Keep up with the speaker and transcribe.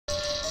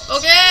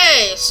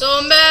Okay, so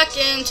I'm back,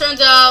 and turns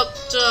out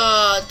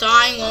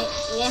dying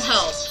won't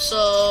help.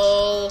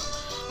 So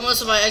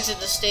unless if I exit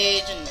the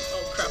stage and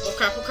oh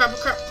crap!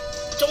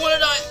 Don't want to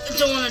die. I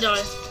don't want to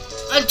die.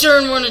 I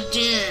don't want to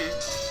die.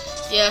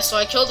 Yeah, so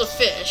I killed a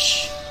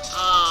fish.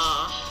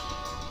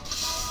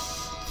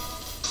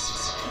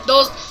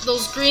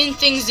 Those green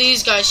things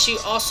these guys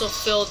shoot also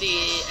fill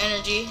the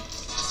energy.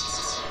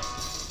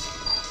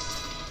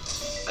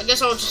 I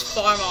guess I'll just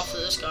farm off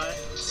of this guy.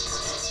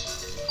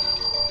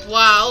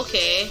 Wow,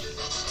 okay.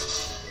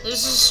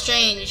 This is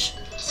strange.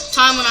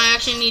 Time when I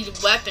actually need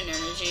weapon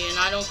energy, and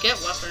I don't get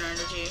weapon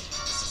energy.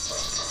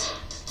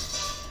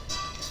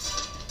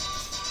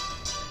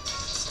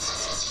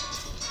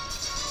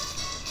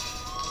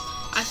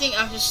 I think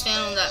I have to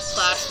stand on that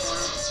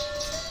platform.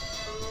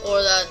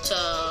 Or that,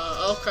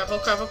 oh crap.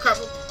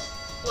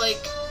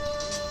 Like,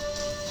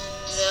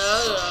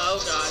 oh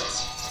god.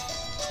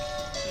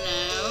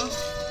 No.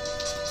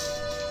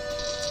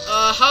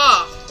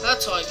 Aha!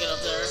 That's how I get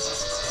up there.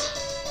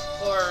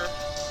 Or,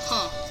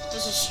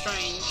 this is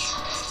strange.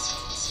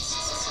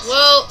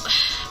 Well,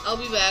 I'll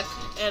be back,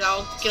 and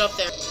I'll get up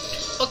there.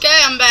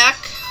 Okay, I'm back.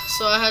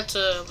 So I had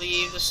to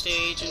leave the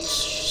stage and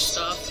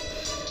stuff.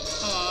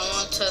 Hold on, I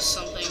want to test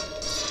something.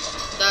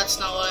 That's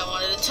not what I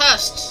wanted to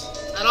test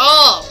at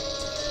all.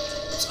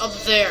 It's up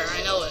there,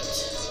 I know it.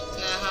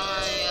 Now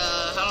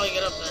how do I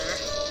get up there?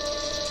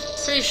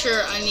 Pretty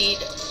sure I need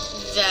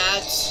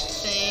that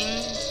thing.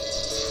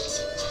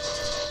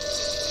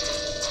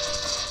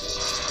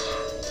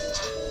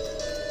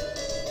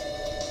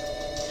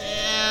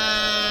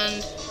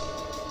 And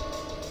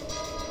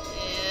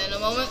in a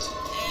moment.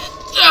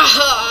 No.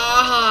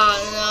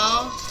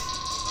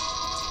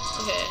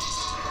 Okay.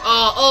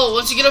 Oh,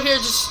 once you get up here,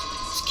 just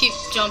keep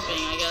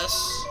jumping, I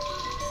guess.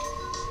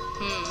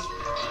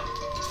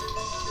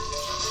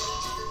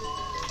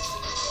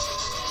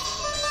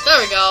 There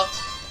we go.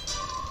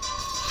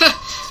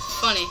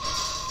 Funny.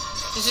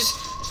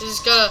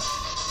 Just gotta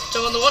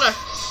jump on the water.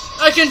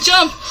 I can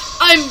jump.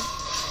 I don't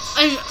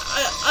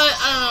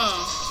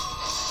know.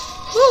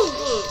 Woo.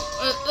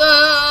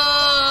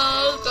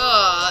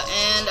 God.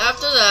 And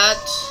after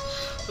that,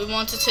 we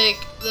want to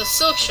take the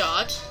silk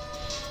shot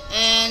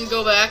and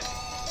go back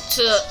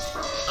to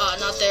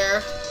not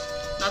there.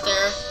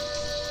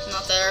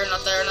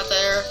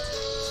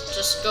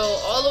 Just go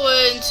all the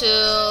way until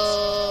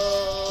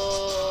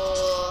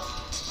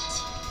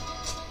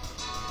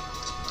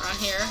around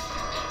here.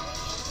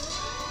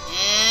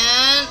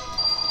 And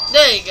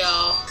there you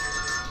go.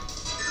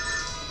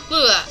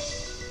 Look at that.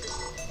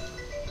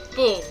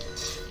 Boom.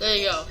 There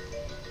you go.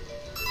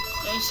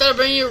 And instead of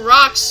bringing you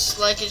rocks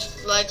like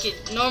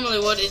it normally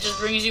would, it just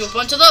brings you a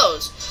bunch of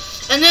those.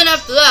 And then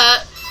after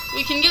that,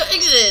 we can get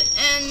exit,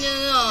 and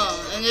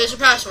and there's your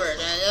password.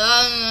 And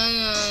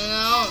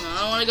no, I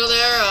don't want to go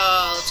there.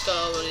 Let's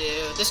go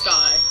to this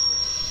guy.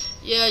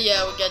 Yeah,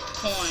 we get the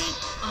point.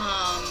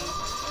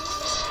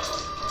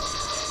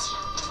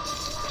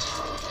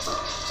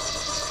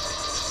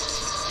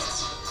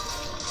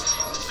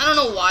 I don't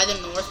know why the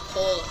North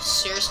Pole.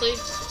 Seriously,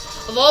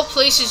 of all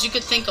places you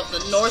could think of, the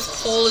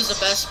North Pole is the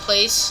best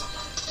place.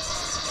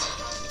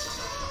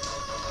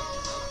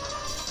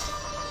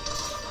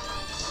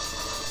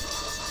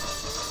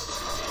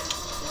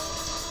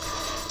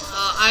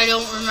 I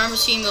don't remember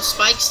seeing those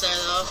spikes there,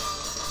 though.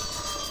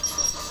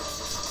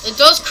 It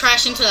does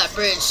crash into that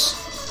bridge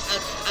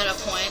at a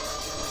point,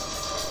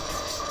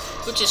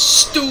 which is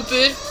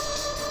stupid.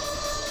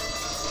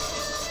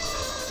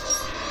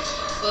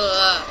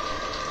 But,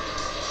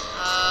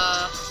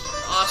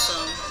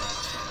 awesome.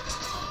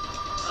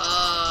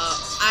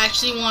 I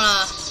actually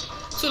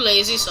too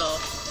lazy, so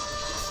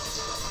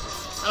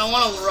I don't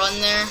wanna run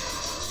there.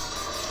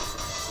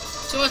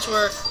 Too much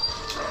work.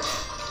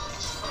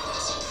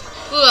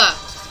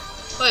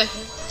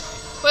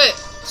 Wait,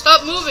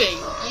 stop moving.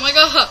 Oh my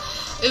god.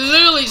 It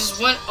literally just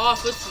went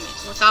off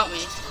without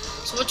me.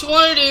 So what you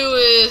want to do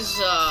is,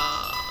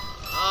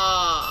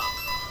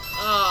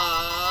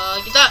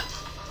 get that.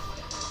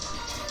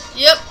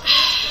 Yep.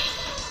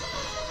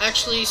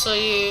 Actually, so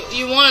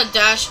you want to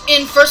dash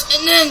in first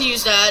and then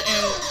use that,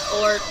 and,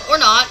 or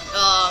not.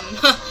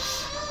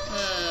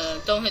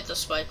 Don't hit the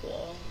spike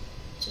wall.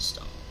 Just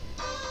don't.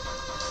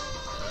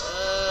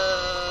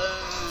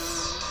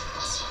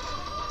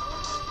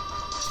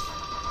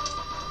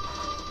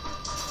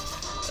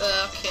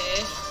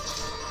 Okay.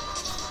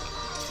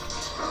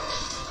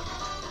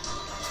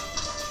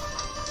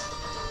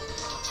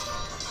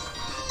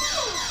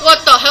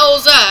 What the hell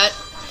is that?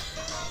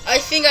 I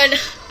think I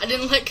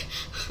didn't like.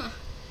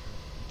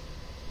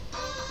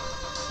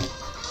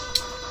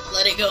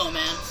 Let it go,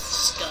 man.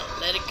 Just gotta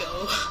let it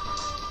go.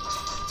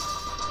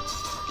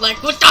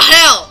 Like, what the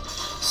hell?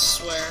 I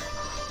swear.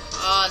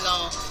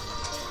 No.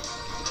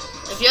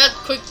 If you had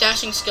quick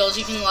dashing skills,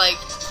 you can like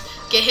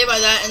get hit by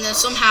that and then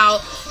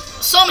somehow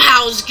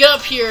just get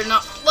up here and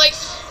not like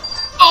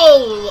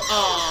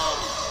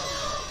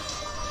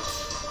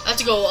I have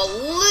to go a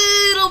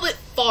little bit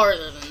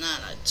farther than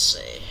that, I'd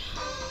say.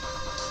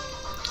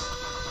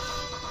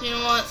 You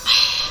know what?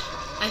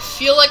 I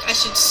feel like I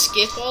should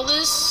skip all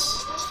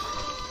this,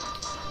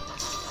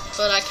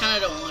 but I kind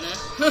of don't want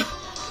to.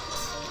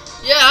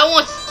 Yeah, I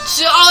want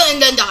to,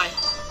 and then die.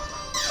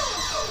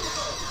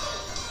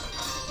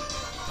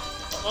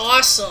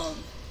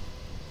 Awesome.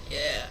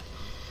 Yeah.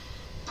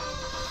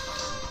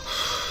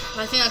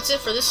 I think that's it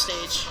for this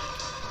stage.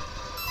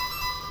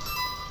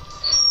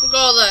 Look at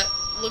all that.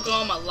 Look at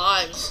all my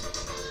lives.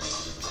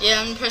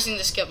 Yeah, I'm pressing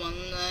the skip one.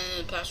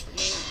 Password.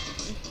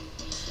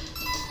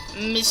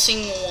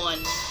 Missing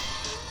one.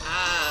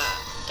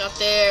 Got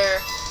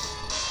there.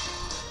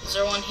 Is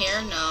there one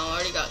here? No, I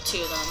already got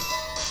 2 of them.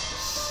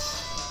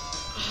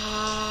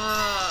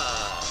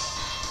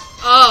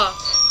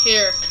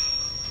 Here.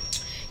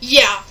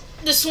 Yeah,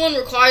 this one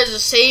requires the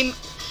same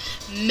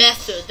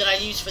method that I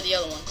used for the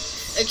other one.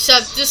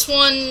 Except this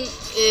one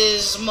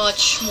is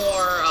much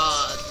more,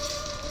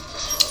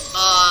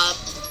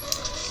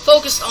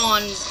 focused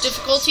on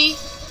difficulty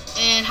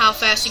and how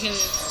fast you can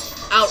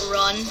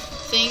outrun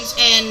things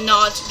and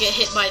not get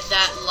hit by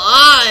that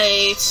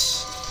light.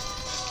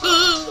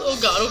 Oh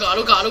god, oh god,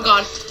 oh god, oh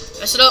god.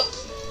 Mess it up.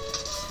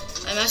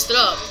 I messed it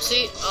up.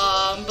 See?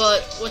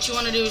 But what you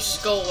want to do is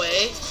just go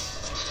away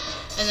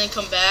and then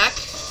come back.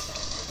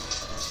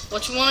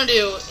 What you want to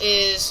do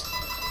is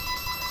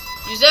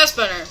use that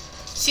spinner.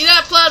 See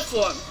that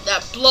platform?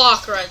 That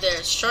block right there.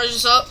 It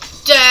charges up,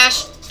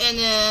 dash, and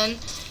then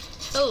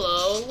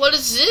hello. What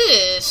is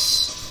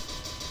this?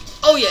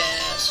 Oh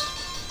yes.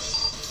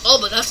 Oh,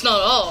 but that's not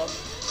all.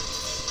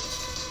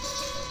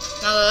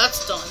 Now that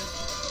that's done,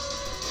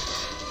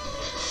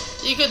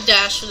 you could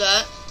dash for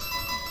that.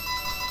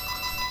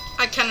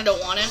 I kind of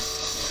don't want it,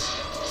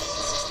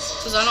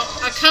 cause I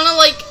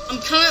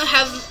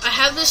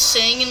have this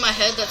saying in my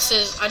head that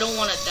says I don't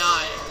want to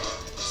die.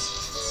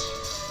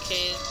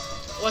 Okay,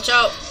 watch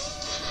out.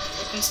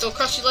 It can still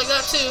crush you like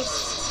that too.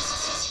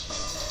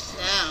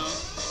 Now,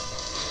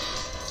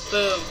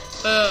 boom,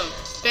 boom,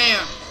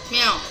 bam,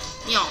 meow,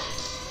 meow.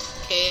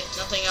 Okay,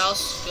 nothing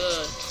else.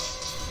 Good.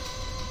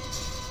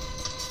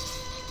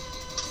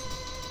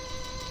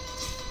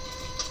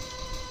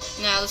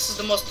 Now this is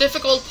the most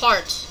difficult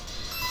part.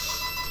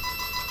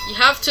 You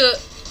have to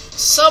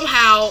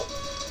somehow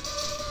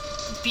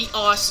be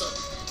awesome.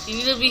 You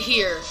need to be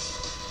here.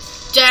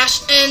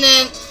 Dash and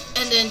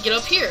then get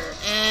up here.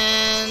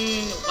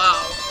 And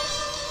wow.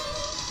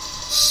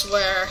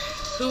 Swear.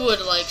 Who would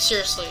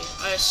seriously?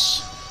 I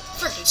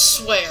freaking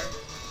swear.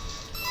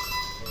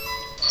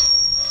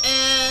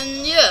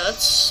 And yeah,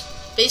 that's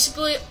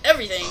basically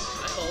everything,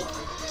 I hope.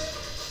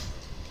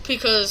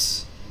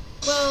 Because,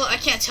 well, I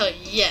can't tell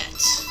you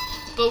yet.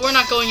 But we're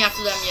not going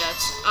after them yet.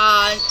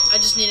 I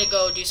just need to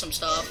go do some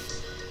stuff.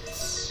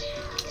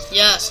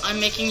 Yes, I'm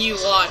making you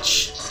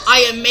watch.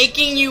 I am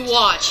making you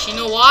watch. You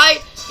know why?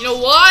 You know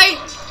why?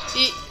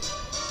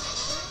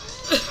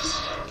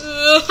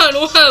 I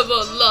don't have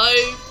a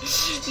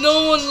life.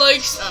 No one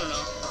likes... I don't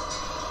know.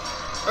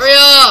 Hurry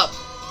up.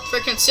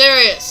 Freaking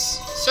serious.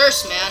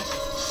 Serious, man.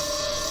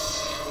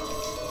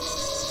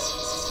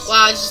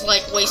 Wow, I just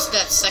wasted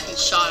that second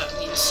shot. I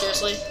mean,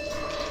 seriously.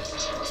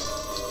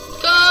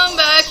 Come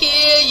back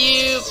here,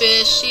 you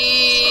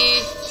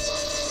fishy.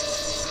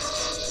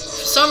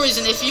 For some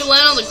reason, if you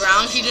land on the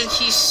ground, he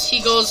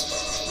goes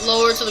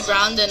lower to the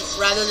ground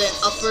rather than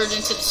upward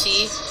into the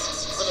sea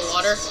or the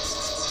water.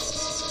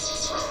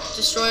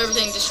 Destroy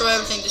everything, destroy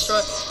everything,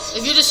 destroy.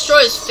 If you destroy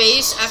his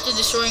face after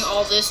destroying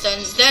all this, then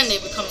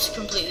it becomes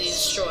completely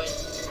destroyed.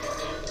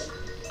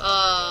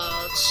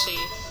 Let's see.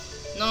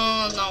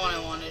 No, not what I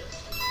wanted.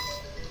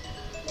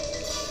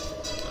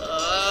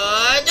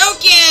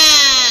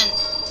 Hadouken!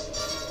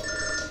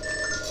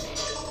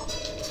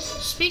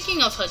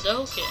 Speaking of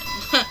Hadouken,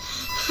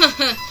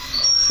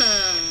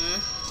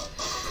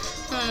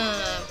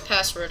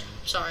 password,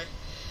 sorry.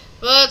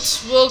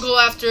 But we'll go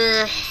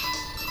after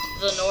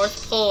the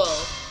North Pole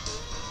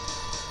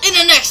in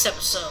the next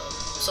episode.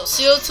 So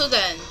see you till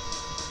then.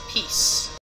 Peace.